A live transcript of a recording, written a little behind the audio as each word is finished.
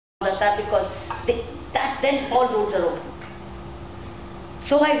because then all roads are open.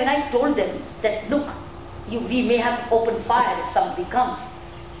 So when I told them that, look, we may have open fire if somebody comes,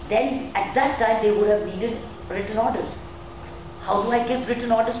 then at that time they would have needed written orders. How do I give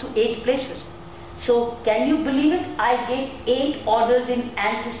written orders to 8 places? So can you believe it? I gave 8 orders in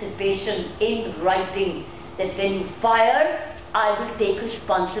anticipation, in writing, that when you fire, I will take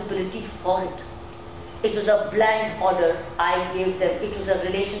responsibility for it. It was a blank order I gave them. It was a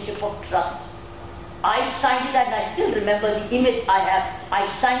relationship of trust. I signed it, and I still remember the image I have. I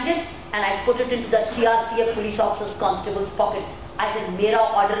signed it and I put it into the CRPF police officer's constable's pocket. I said, मेरा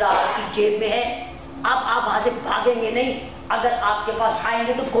order आपकी जेब में है, अब आप वहाँ से भागेंगे नहीं, अगर आपके पास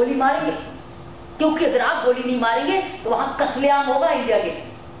आएंगे तो गोली मारेंगे, क्योंकि अगर आप गोली नहीं मारेंगे तो वहाँ कत्लेआम होगा इंडिया के.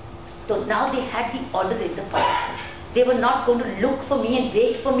 So now they had the order in the pocket. They were not going to look for me and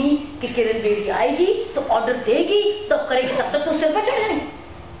wait for me कि किरण बेदी आएगी तो order देगी तब करेगी, तब तक तो सिर पे चढ़ जाएंगे.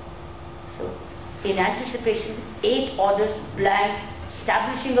 So in anticipation, 8 orders blank,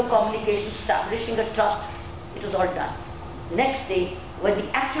 establishing a communication, establishing a trust. It was all done. Next day, when the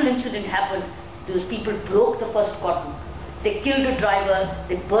actual incident happened, those people broke the first cordon. They killed a driver,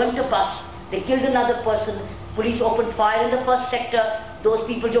 they burnt a bus, they killed another person, police opened fire in the first sector. Those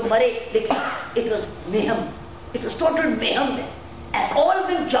people jo mare, it was mayhem. It was total mayhem there. And all of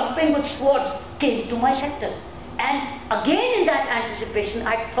them jumping with swords came to my sector. And again in that anticipation,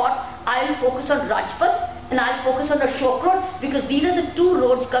 I thought I'll focus on Rajpath and I'll focus on Ashok Road, because these are the 2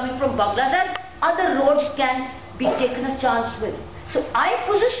 roads coming from Bangladesh. Other roads can be taken a chance with. So I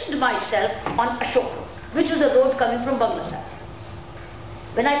positioned myself on Ashok Road, which was a road coming from Bangladesh.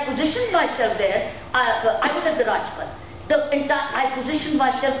 When I positioned myself there, I was at the Rajpath. I positioned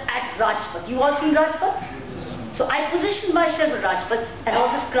myself at Rajpath. You all seen Rajpath? So I positioned myself at Rajpath, and all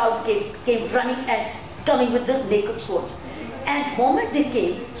this crowd came running and coming with the naked swords. And the moment they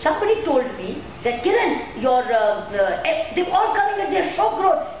came, somebody told me that, Kiran, they're all coming at their Ashok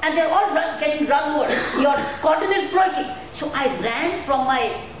Road and they're all getting run over. Your cordon is breaking. So I ran from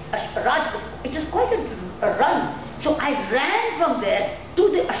my Rajpath. It was quite a run. So I ran from there to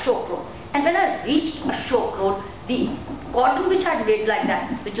the Ashok Road. And when I reached Ashok Road, the cordon which I made like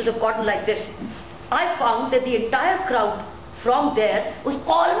that, which was a cordon like this, I found that the entire crowd from there was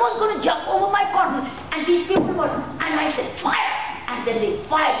almost going to jump over my cordon, and these people were, and I said, fire! And then they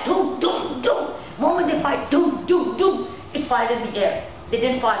fired, doom, doom, doom. The moment they fired, doom, doom, doom, it fired in the air. They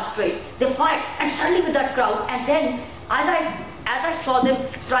didn't fire straight. They fired, and suddenly with that crowd, and then as I saw them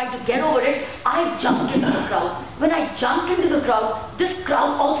trying to get over it, I jumped into the crowd. When I jumped into the crowd, this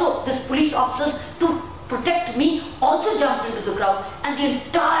crowd also, this police officers, to protect me, also jumped into the crowd, and the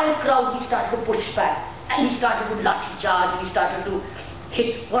entire crowd, we started to push back. And we started to lathi charge, we started to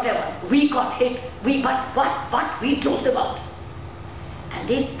hit, whatever. We got hit, but we drove them out. And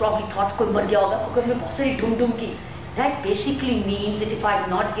they probably thought, koi mar gaya hoga, because we bahut sari dum dum ki. That basically means that if I had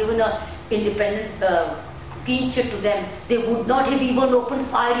not given an independent clean chit to them, they would not have even opened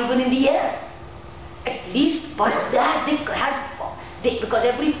fire even in the air. At least, but that they had, because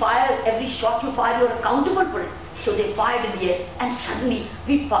every fire, every shot you fire, you are accountable for it. So they fired in the air, and suddenly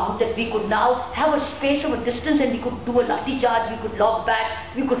we found that we could now have a space of a distance, and we could do a lathi charge, we could lock back,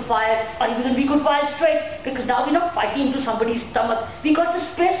 we could fire, or even we could fire straight, because now we're not fighting into somebody's stomach. We got the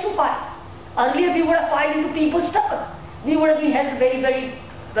space to fire. Earlier we would have fired into people's stomach. We would have been held very, very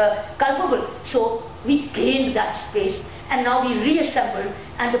culpable. So we gained that space, and now we reassembled,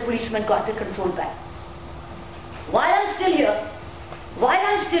 and the policemen got the control back. While I'm still here,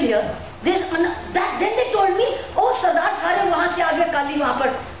 then they told me, oh, सरदार सारे वहाँ से आ गए काली वहाँ पर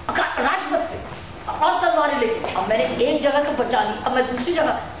राजपथ पे और तलवारें लेके. अब मैंने एक जगह तो बचा ली, अब मैं दूसरी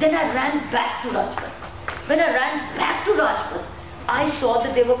जगह. Then I ran back to Rajpath. When I ran back to Rajpath, I saw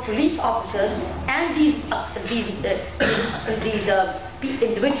that there were police officers and these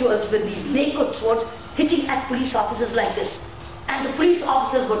individuals with these naked swords hitting at police officers like this. And the police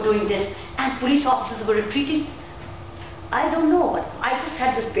officers were doing this, and police officers were retreating. I don't know, but I just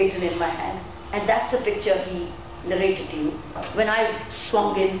had this baton in my hand, and that's the picture he narrated to you. When I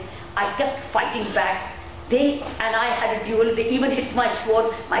swung in, I kept fighting back. They and I had a duel. They even hit my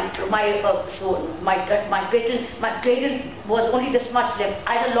sword, my baton. My baton was only this much left.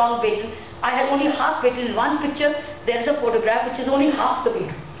 I had a long baton. I had only half baton. In one picture, there's a photograph which is only half the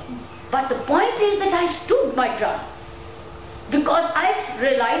baton. But the point is that I stood my ground. Because I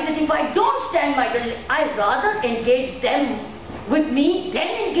realized that if I don't stand my ground, I'd rather engage them with me than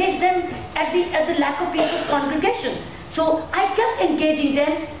engage them at the lack of people's congregation. So I kept engaging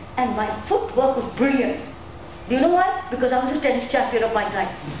them, and my footwork was brilliant. Do you know why? Because I was a tennis champion of my time.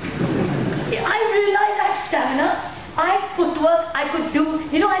 I realized I had stamina. I had footwork, I could do,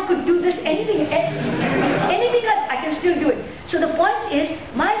 I could do this, anything I can still do it. So the point is,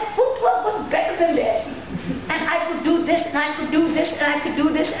 my footwork was better than theirs. And I could do this, and I could do this, and I could do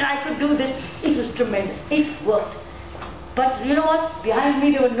this, and I could do this. It was tremendous. It worked. But you know what? Behind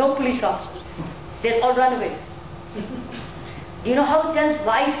me there were no police officers. They all run away. Do you know how it tells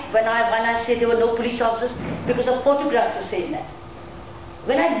why when I say there were no police officers? Because the photographs are saying that.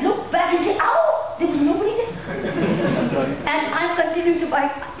 When I look back and say, oh, there was nobody there. And I'm continuing to buy.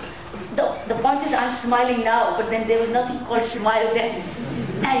 The point is I'm smiling now, but then there was nothing called smile then.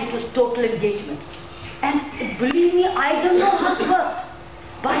 And it was total engagement. And believe me, I don't know how it worked.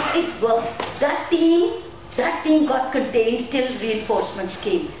 But it worked. That team got contained till reinforcements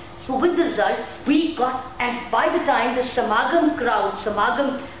came. So with the result, we got, and by the time the Samagam crowd,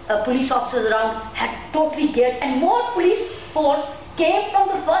 police officers around had totally geared, and more police force came from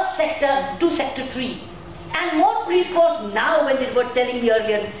the first sector to sector 3. And more police force now, when they were telling me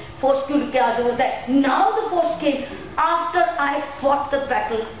earlier, force that now the force came after I fought the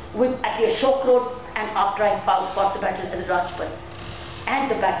battle at the Ashok Road and after I fought the battle at the Rajpath.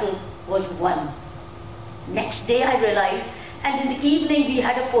 And the battle was won. Next day I realized, and in the evening we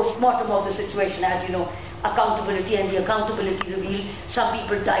had a post-mortem of the situation, as you know, accountability, and the accountability revealed some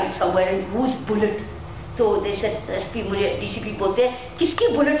people died somewhere and whose bullet. So they said, SP मुझे DCP बोलते हैं, किसकी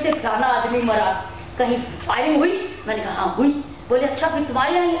bullet से फलाना आदमी मरा, कहीं firing हुई? मैंने कहा हाँ हुई. बोले अच्छा फिर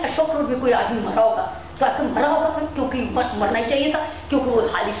तुम्हारे यहाँ अशोक रोड में कोई आदमी मरा होगा? तो आखिर मरा होगा क्योंकि मरना ही चाहिए था, क्योंकि वो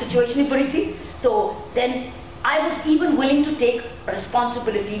हाली सिचुएशन ही पड़ी थी. तो then I was even willing to take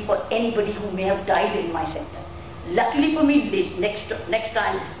responsibility for anybody who may have died in my sector. Luckily for me, next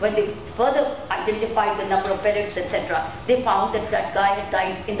time when they further identified the number of pellets, etc., they found that that guy had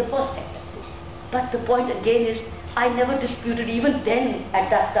died in the first sector. But the point again is, I never disputed even then at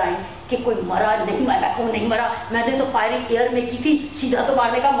that time कि कोई मरा नहीं मरा, कौन नहीं मरा. मैंने तो फायरिंग एयर में की थी, सीधा तो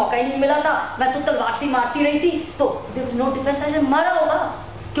मारने का मौका ही नहीं मिला था. मैं तो तलवार से मारती रही थी. तो there was no defense. ऐसे मरा होगा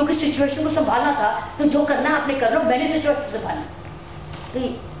क्योंकि सिचुएशन को संभालना था. तो जो करना आपने कर लो, मैंने सिचुएशन संभाला.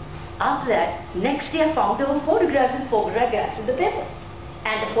 After that, next day I found there were photographs and photographs in the papers.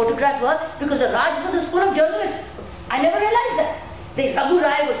 And the photographs were because the Rajpath was full of journalists. I never realized that. The Raghu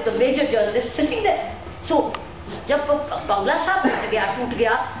Rai was the major journalist sitting there. So, जब बंगला साहब टूट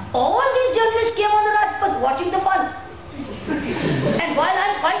गया, all these journalists came on the Rajpath watching the fun. And while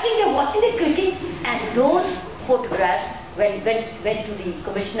I'm fighting, they're watching the cricket. And those photographs, when went to the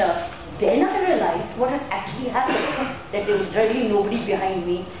commissioner, then I realized what had actually happened. That there was really nobody behind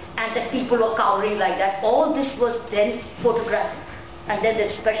me. And that people were cowering like that. All this was then photographed. And then the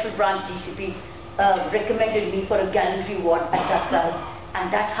special branch DCP recommended me for a gallantry award at that time.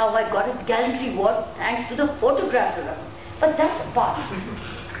 And that's how I got a gallantry award, thanks to the photographs around. But that's a part.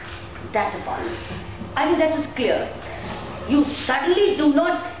 That's a part. I mean, that was clear. You suddenly do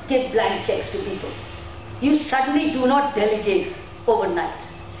not give blank checks to people. You suddenly do not delegate overnight.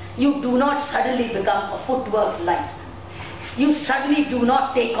 You do not suddenly become a footwork light. You suddenly do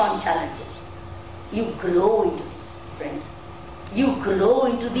not take on challenges. You grow into these, friends. You grow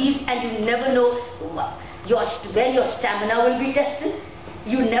into these, and you never know when your stamina will be tested.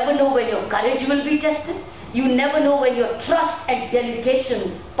 You never know when your courage will be tested. You never know when your trust and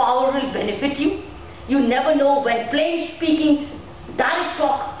delegation power will benefit you. You never know when plain speaking, direct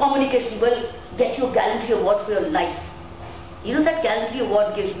talk communication will get you a gallantry award for your life. You know that gallantry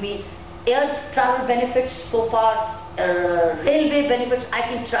award gives me air travel benefits so far, railway benefits. I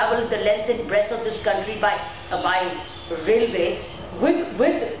can travel the length and breadth of this country by railway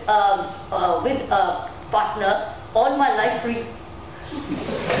with a partner all my life free.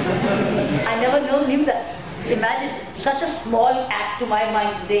 I never knew that. Imagine, such a small act to my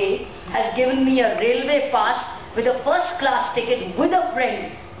mind today has given me a railway pass with a first class ticket, with a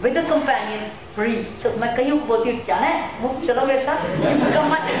friend, with a companion, free. So मैं कहीं को बोलती हूँ जाना है, मुफ्त चलो मेरे साथ,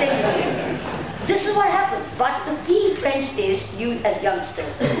 come on, take. This is what happens. But the key, friends, is you as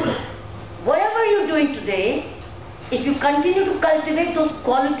youngsters. Whatever you're doing today, if you continue to cultivate those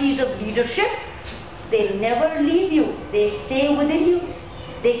qualities of leadership, they'll never leave you. They stay within you.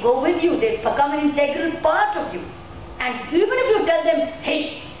 They go with you. They become an integral part of you. And even if you tell them,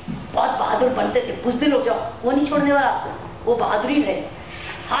 hey, बहुत बहादुर बनते थे, बुज़दिल हो जाओ, वो नहीं छोड़ने वाला आपको, वो बहादुरी है.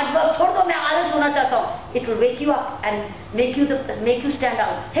 Hard work छोड़ दो, मैं आलस होना चाहता हूँ. It will wake you up and make you stand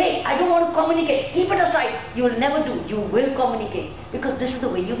out. Hey, I don't want to communicate. Keep it aside. You will never do. You will communicate because this is the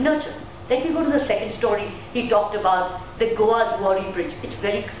way you've nurtured. Let me go to the second story. He talked about the Goa's Zuari Bridge. It's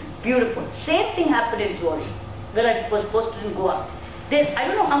very beautiful. Same thing happened in Zuari, where I was posted in Goa. I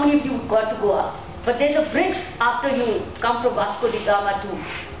don't know how many of you got to Goa, but there's a bridge after you come from Vasco da Gama to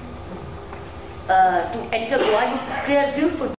to enter Goa, you pray a beautiful